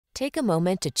Take a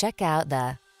moment to check out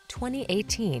the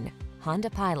 2018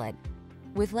 Honda Pilot.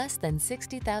 With less than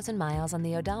 60,000 miles on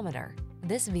the odometer,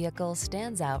 this vehicle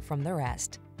stands out from the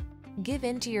rest. Give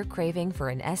in to your craving for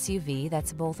an SUV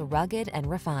that's both rugged and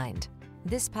refined.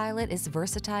 This Pilot is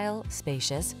versatile,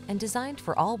 spacious, and designed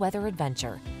for all-weather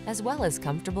adventure, as well as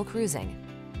comfortable cruising.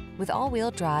 With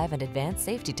all-wheel drive and advanced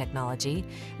safety technology,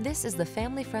 this is the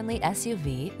family-friendly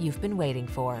SUV you've been waiting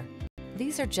for.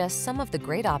 These are just some of the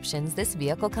great options this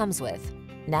vehicle comes with: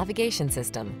 navigation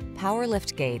system, power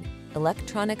liftgate,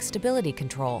 electronic stability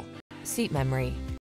control, seat memory,